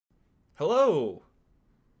Hello!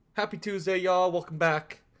 Happy Tuesday, y'all. Welcome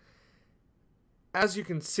back. As you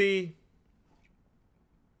can see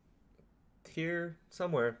here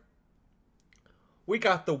somewhere, we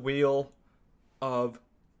got the wheel of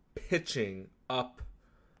pitching up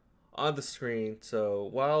on the screen. So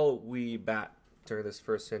while we bat during this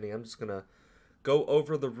first inning, I'm just going to go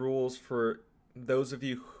over the rules for those of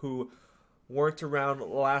you who weren't around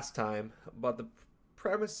last time. But the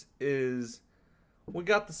premise is we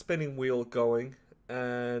got the spinning wheel going,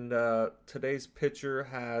 and today's pitcher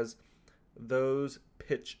has those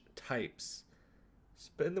pitch types.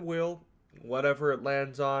 Spin the wheel, whatever it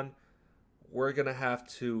lands on, we're going to have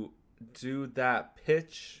to do that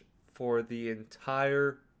pitch for the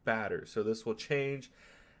entire batter. So this will change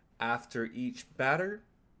after each batter.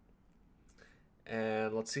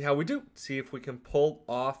 And let's see how we do. See if we can pull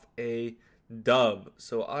off a dub.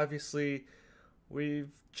 So obviously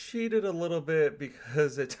we've cheated a little bit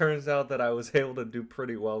because it turns out that I was able to do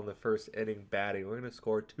pretty well in the first inning batting. We're going to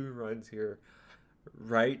score 2 runs here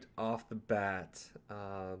right off the bat.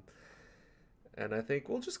 And I think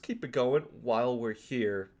we'll just keep it going while we're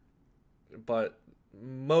here. But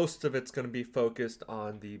most of it's going to be focused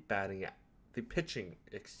on the pitching,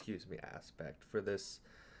 aspect for this.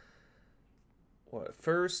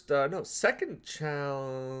 First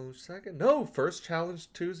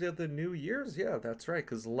challenge Tuesday of the New Year's. Yeah, that's right,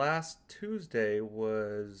 because last Tuesday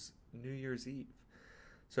was New Year's Eve.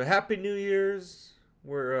 So happy New Year's.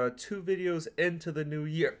 We're 2 videos into the new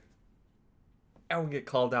year. I won't get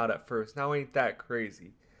called out at first. Now ain't that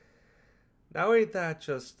crazy? Now ain't that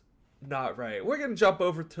just not right? We're going to jump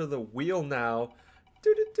over to the wheel now.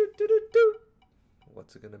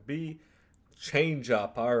 What's it going to be? Change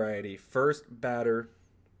up. Alrighty, first batter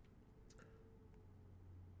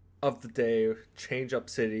of the day, change up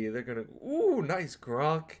city. They're gonna, ooh, nice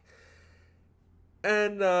Gronk.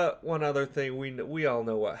 And one other thing, we all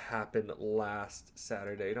know what happened last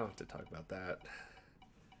Saturday. You don't have to talk about that.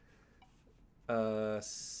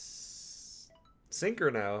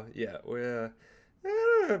 Sinker now. Yeah,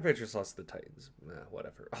 Patriots lost to the Titans.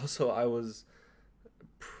 Whatever. Also, I was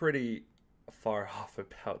pretty far off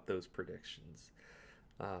about those predictions.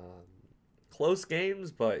 Close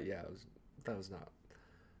games, but yeah, that was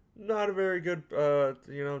not a very good.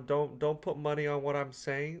 Don't put money on what I'm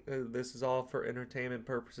saying. This is all for entertainment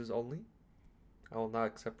purposes only. I will not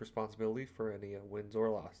accept responsibility for any wins or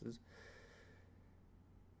losses.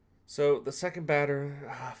 So the second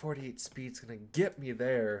batter, 48 speed's gonna get me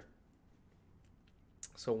there.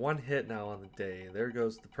 So 1 hit now on the day. There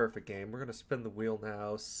goes the perfect game. We're gonna spin the wheel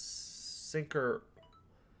now. Sinker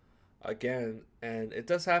again, and it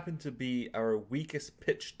does happen to be our weakest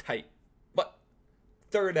pitch type, but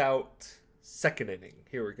third out, second inning.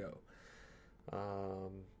 Here we go.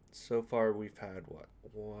 So far we've had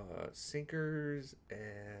sinkers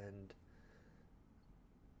and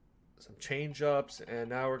some change ups,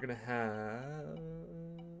 and now we're gonna have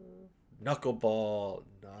knuckleball.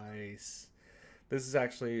 Nice. This is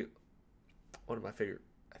actually one of my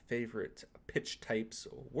favorite pitch types.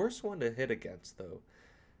 Worst one to hit against, though.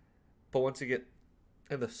 But once you get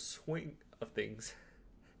in the swing of things.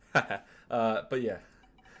 But yeah.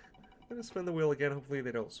 I'm going to spin the wheel again. Hopefully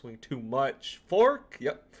they don't swing too much. Fork.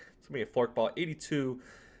 Yep. It's going to be a fork ball. 82.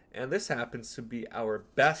 And this happens to be our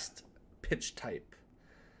best pitch type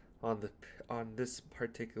on this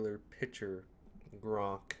particular pitcher,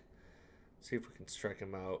 Gronk. See if we can strike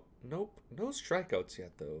him out. Nope. No strikeouts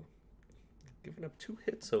yet, though. Giving up 2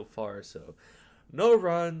 hits so far, so no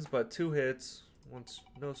runs, but 2 hits. One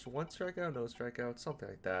strikeout, no strikeout, something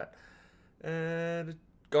like that. And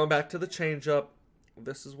going back to the changeup,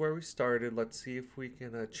 this is where we started. Let's see if we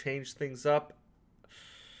can change things up.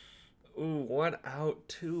 Ooh, 1 out,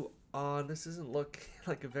 2 on. This isn't looking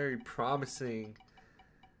like a very promising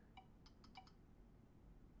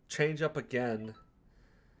changeup again.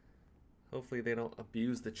 Hopefully they don't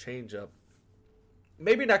abuse the changeup.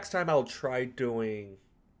 Maybe next time I'll try doing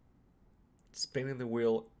spinning the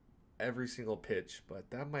wheel every single pitch, but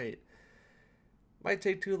that might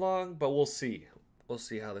take too long, but we'll see. We'll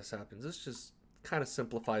see how this happens. This just kind of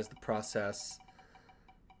simplifies the process,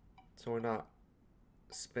 so we're not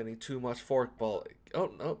spinning too much forkball.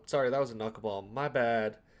 Oh, no, sorry, that was a knuckleball. My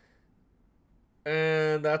bad.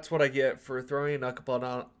 And that's what I get for throwing a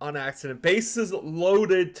knuckleball on accident. Bases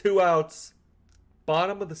loaded, 2 outs.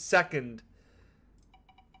 Bottom of the second.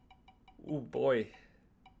 Ooh, boy.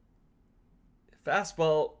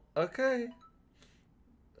 Fastball. Okay.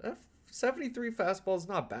 73 fastball is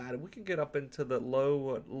not bad. We can get up into the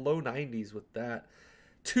low 90s with that.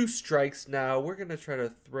 2 strikes now. We're going to try to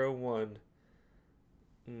throw one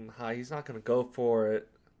high. He's not going to go for it.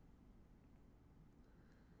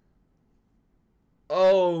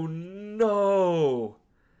 Oh no!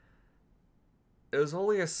 It was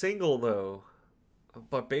only a single though.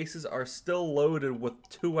 But bases are still loaded with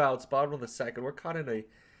 2 outs, bottom of the second. We're kind of in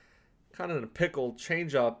a pickle.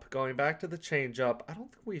 Change up. Going back to the change up. I don't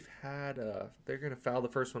think we've had they're gonna foul the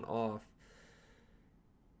first one off.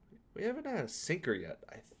 We haven't had a sinker yet,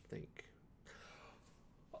 I think.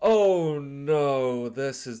 Oh no,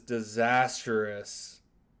 this is disastrous.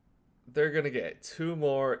 They're gonna get 2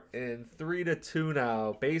 more in 3-2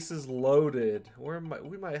 now. Bases loaded.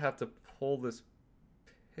 We might have to pull this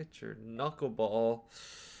pitcher knuckleball.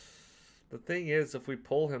 The thing is, if we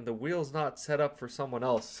pull him, the wheel's not set up for someone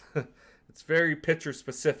else. It's very pitcher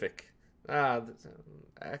specific.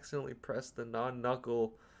 Accidentally pressed the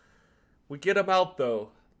non-knuckle. We get him out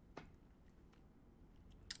though.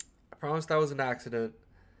 I promise that was an accident.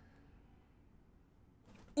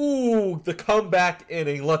 Ooh, the comeback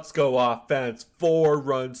inning. Let's go offense. 4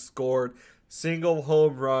 runs scored. Single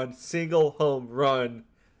home run. Single home run.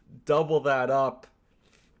 Double that up.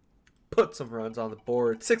 Put some runs on the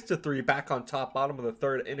board. 6-3, back on top, bottom of the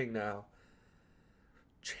 3rd inning now.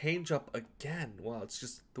 Change up again. Wow, it's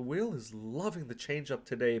just the wheel is loving the change up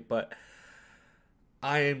today, but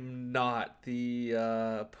I'm not. The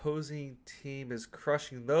opposing team is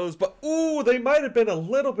crushing those, but ooh, they might have been a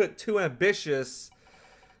little bit too ambitious.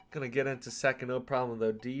 Gonna get into second, no problem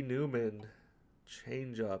though. D. Newman,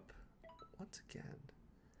 change up once again.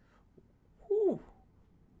 Whew.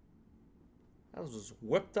 That was just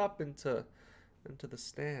whipped up into the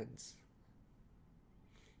stands.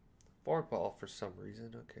 Forkball for some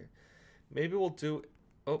reason. Okay. Maybe we'll do...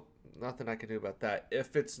 Oh, nothing I can do about that.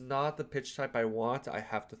 If it's not the pitch type I want, I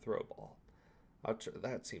have to throw a ball.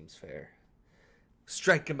 That seems fair.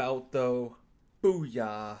 Strike him out, though.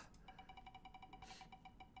 Booyah.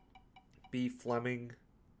 B. Fleming.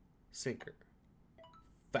 Sinker.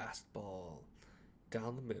 Fastball.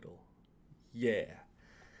 Down the middle. Yeah.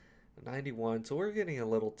 91, so we're getting a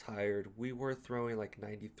little tired. We were throwing like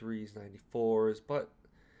 93s, 94s, but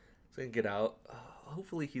it's going to get out.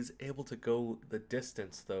 Hopefully he's able to go the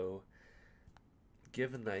distance, though,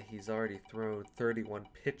 given that he's already thrown 31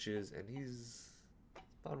 pitches, and he's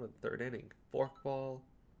bottom of the 3rd inning. Forkball.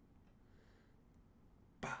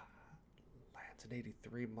 Bah. Lands an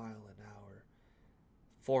 83 mile an hour.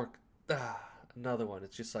 Fork. Another one.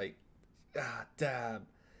 It's just like, dab.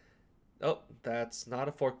 Oh, that's not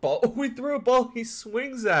a forkball. Oh, we threw a ball. He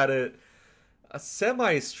swings at it. A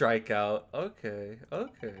semi-strikeout. Okay.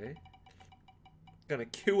 Gonna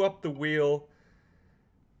cue up the wheel.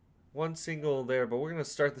 1 single there, but we're gonna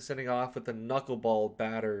start this inning off with a knuckleball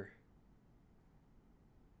batter.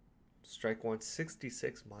 Strike 1,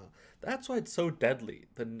 66 mile. That's why it's so deadly.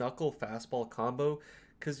 The knuckle fastball combo.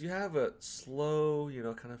 Because you have a slow,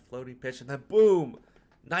 kind of floating pitch, and then boom!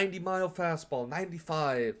 90-mile fastball,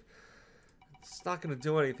 95. It's not going to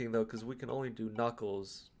do anything, though, because we can only do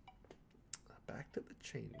knuckles. Back to the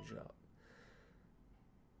changeup.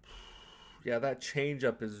 Yeah, that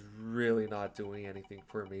changeup is really not doing anything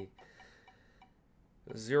for me.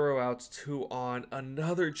 0 outs, 2 on.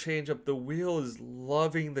 Another changeup. The wheel is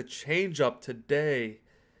loving the changeup today.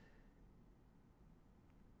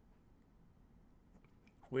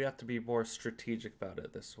 We have to be more strategic about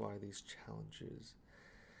it. That's why these challenges.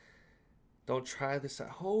 Don't try this at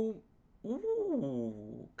home.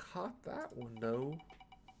 Ooh, caught that one though.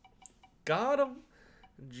 Got him.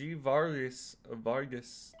 G. Vargas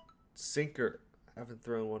sinker. I haven't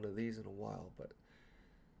thrown one of these in a while, but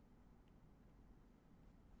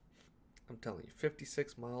I'm telling you,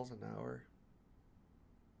 56 miles an hour.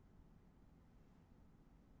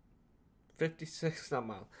 56, not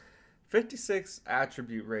mile. 56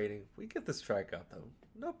 attribute rating. We get the strikeout though.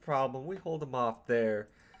 No problem. We hold him off there.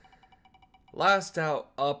 Last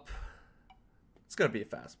out up. It's going to be a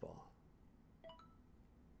fastball.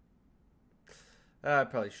 I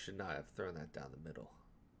probably should not have thrown that down the middle.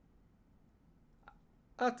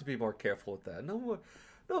 I have to be more careful with that. No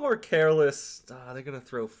more careless. They're going to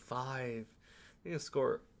throw 5. They're going to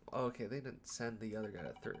score. Okay, they didn't send the other guy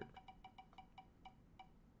to third.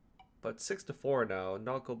 But 6-4 now.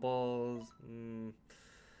 Knuckleballs.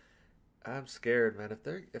 I'm scared, man.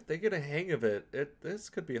 If they get a hang of it, this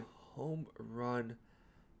could be home run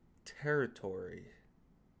territory.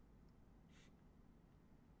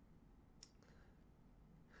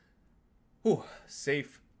 Whew,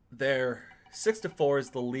 safe there. 6-4 is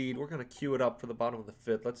the lead. We're gonna queue it up for the bottom of the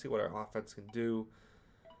 5th. Let's see what our offense can do.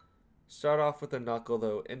 Start off with a knuckle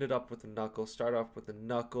though. Ended up with a knuckle. Start off with a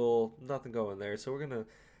knuckle. Nothing going there. So we're gonna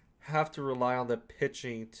have to rely on the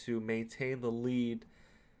pitching to maintain the lead.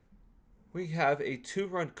 We have a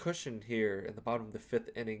 2-run cushion here in the bottom of the 5th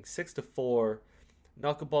inning. 6-4.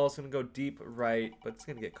 Knuckleball's going to go deep right, but it's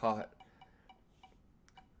going to get caught.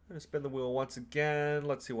 I'm going to spin the wheel once again.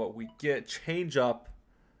 Let's see what we get. Change up.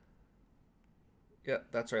 Yeah,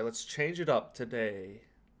 that's right. Let's change it up today.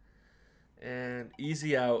 And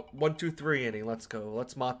easy out. 1, 2, 3 inning. Let's go.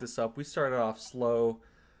 Let's mop this up. We started off slow.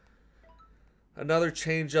 Another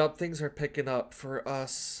change up. Things are picking up for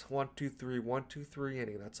us. 1, 2, 3. 1, 2, 3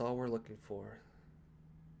 inning. That's all we're looking for.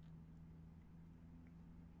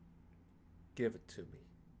 Give it to me.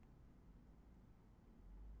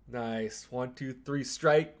 Nice. 1, 2, 3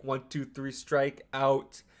 strike. 1, 2, 3 strike.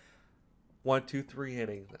 Out. 1, 2, 3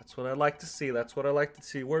 inning. That's what I like to see. That's what I like to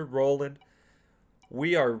see. We're rolling.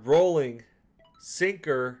 We are rolling.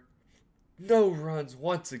 Sinker. No runs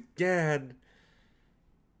once again.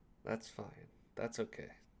 That's fine. That's okay.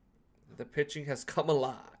 The pitching has come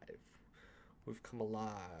alive. We've come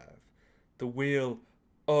alive. The wheel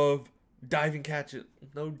of diving catches.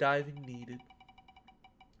 No diving needed.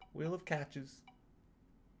 Wheel of catches.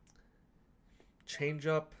 Change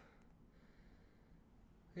up.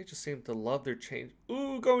 They just seem to love their change.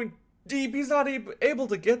 Ooh, going deep. He's not able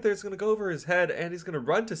to get there. It's going to go over his head, and he's going to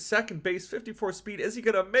run to second base. 54 speed. Is he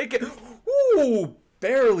going to make it? Ooh,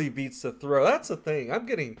 barely beats the throw. That's the thing. I'm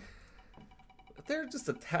getting... If they're just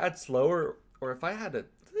a tad slower, or if I had a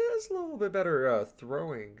little bit better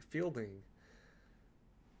throwing, fielding,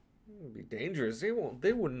 it would be dangerous.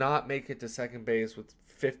 They would not make it to second base with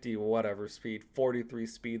 50 whatever speed, 43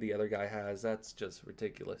 speed the other guy has. That's just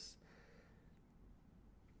ridiculous.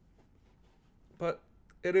 But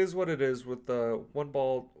it is what it is with 1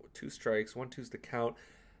 ball, 2 strikes, 1, 2's the count,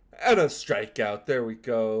 and a strikeout. There we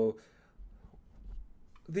go.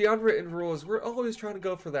 The unwritten rule is we're always trying to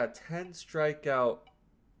go for that 10 strikeout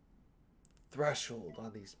threshold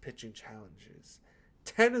on these pitching challenges.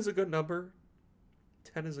 10 is a good number.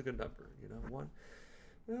 10 is a good number, you know, 1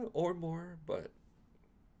 or more, but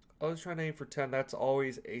always trying to aim for 10. That's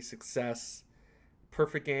always a success.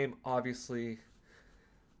 Perfect game, obviously.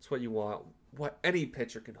 It's what you want. What any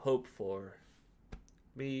pitcher can hope for.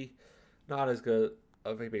 Me, not as good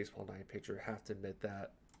of a baseball 9 pitcher, have to admit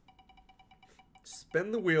that.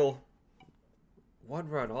 Spin the wheel. 1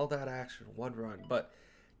 run, all that action, 1 run. But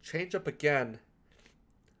change up again.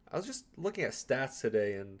 I was just looking at stats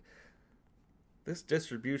today, and this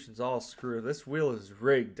distribution's all screwed. This wheel is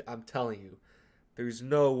rigged, I'm telling you. There's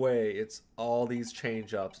no way it's all these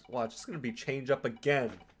change ups. Watch, it's going to be change up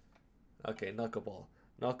again. Okay, knuckleball.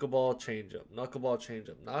 Knuckleball, change up. Knuckleball, change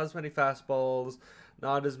up. Not as many fastballs.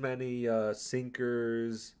 Not as many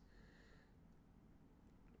sinkers.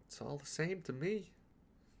 It's all the same to me.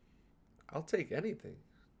 I'll take anything.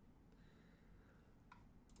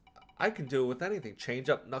 I can do it with anything. Change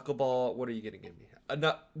up, knuckleball. What are you going to give me?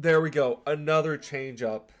 There we go. Another change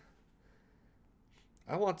up.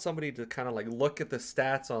 I want somebody to kind of like look at the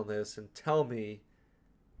stats on this and tell me,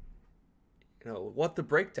 you know, what the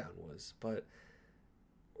breakdown was. But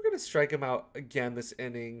we're going to strike him out again this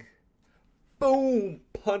inning. Boom!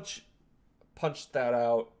 Punch that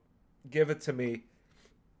out. Give it to me.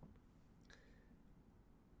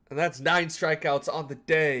 And that's 9 strikeouts on the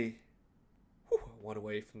day. Whew, 1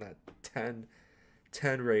 away from that 10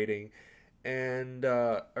 rating. And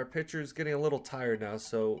our pitcher's getting a little tired now,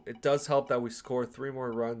 so it does help that we score 3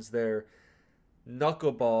 more runs there.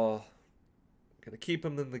 Knuckleball. Going to keep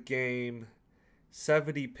him in the game.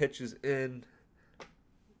 70 pitches in.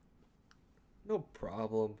 No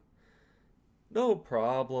problem. No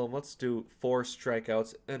problem. Let's do 4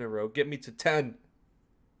 strikeouts in a row. Get me to 10.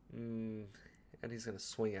 And he's going to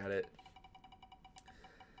swing at it.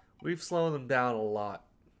 We've slowed them down a lot.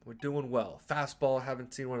 We're doing well. Fastball,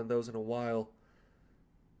 haven't seen one of those in a while.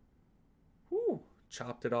 Whew,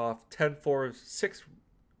 chopped it off. 10-4,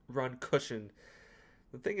 6-run cushion.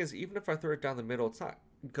 The thing is, even if I throw it down the middle, it's not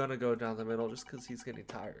going to go down the middle just because he's getting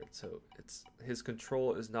tired. So his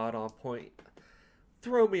control is not on point.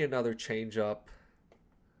 Throw me another changeup.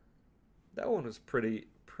 That one was pretty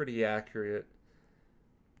accurate.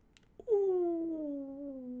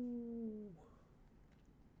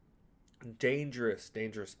 Dangerous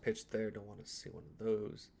pitch there. Don't want to see one of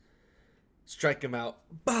those. Strike him out.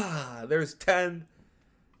 Bah! There's 10.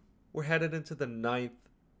 We're headed into the 9th.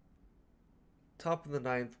 Top of the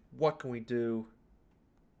 9th. What can we do?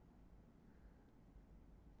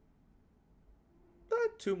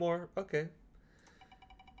 2 more. Okay.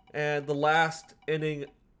 And the last inning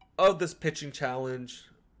of this pitching challenge.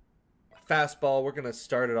 Fastball. We're going to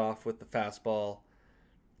start it off with the fastball.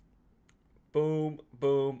 Boom,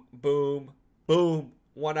 boom, boom, boom.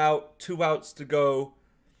 1 out, 2 outs to go.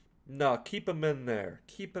 No, keep him in there.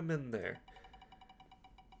 Keep him in there.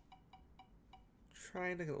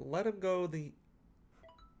 Trying to let him go the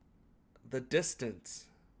the distance.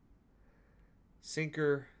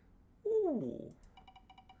 Sinker. Ooh.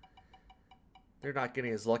 They're not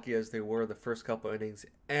getting as lucky as they were the first couple innings.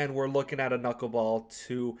 And we're looking at a knuckleball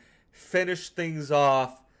to finish things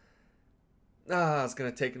off. It's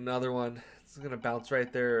going to take another one. It's going to bounce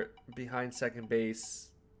right there behind second base.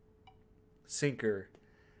 Sinker.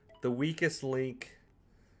 The weakest link.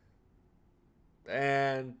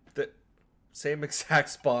 And the same exact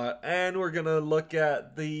spot. And we're going to look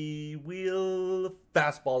at the wheel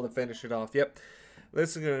fastball to finish it off. Yep.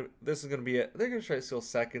 This is gonna be it. They're gonna try to steal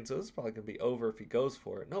second, so this is probably gonna be over if he goes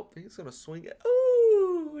for it. Nope, he's gonna swing it.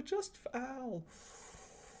 Ooh, just foul.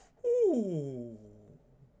 Ooh.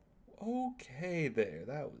 Okay there.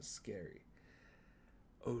 That was scary.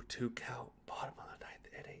 0-2 count. Bottom of the ninth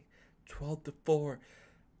inning. 12-4.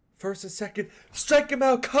 First and second. Strike him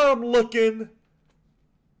out. Come looking.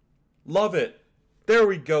 Love it. There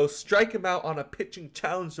we go. Strike him out on a pitching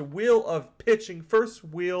challenge. The wheel of pitching. First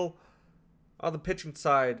wheel on the pitching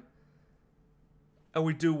side. And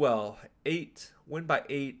we do well. 8. Win by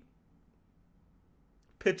 8.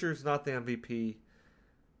 Pitcher's not the MVP.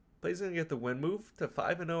 But he's going to get the win. Move to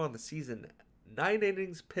 5-0 on the season. 9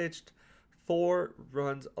 innings pitched. 4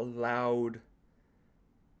 runs allowed.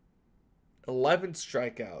 11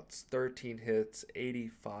 strikeouts. 13 hits.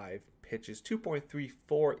 85 pitches.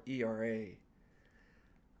 2.34 ERA.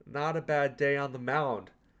 Not a bad day on the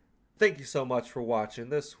mound. Thank you so much for watching.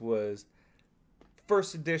 This was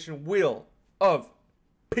first edition Wheel of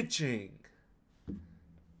Pitching.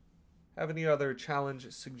 Have any other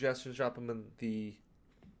challenge suggestions? Drop them in the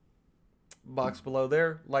box below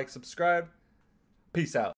there. Like, subscribe. Peace out.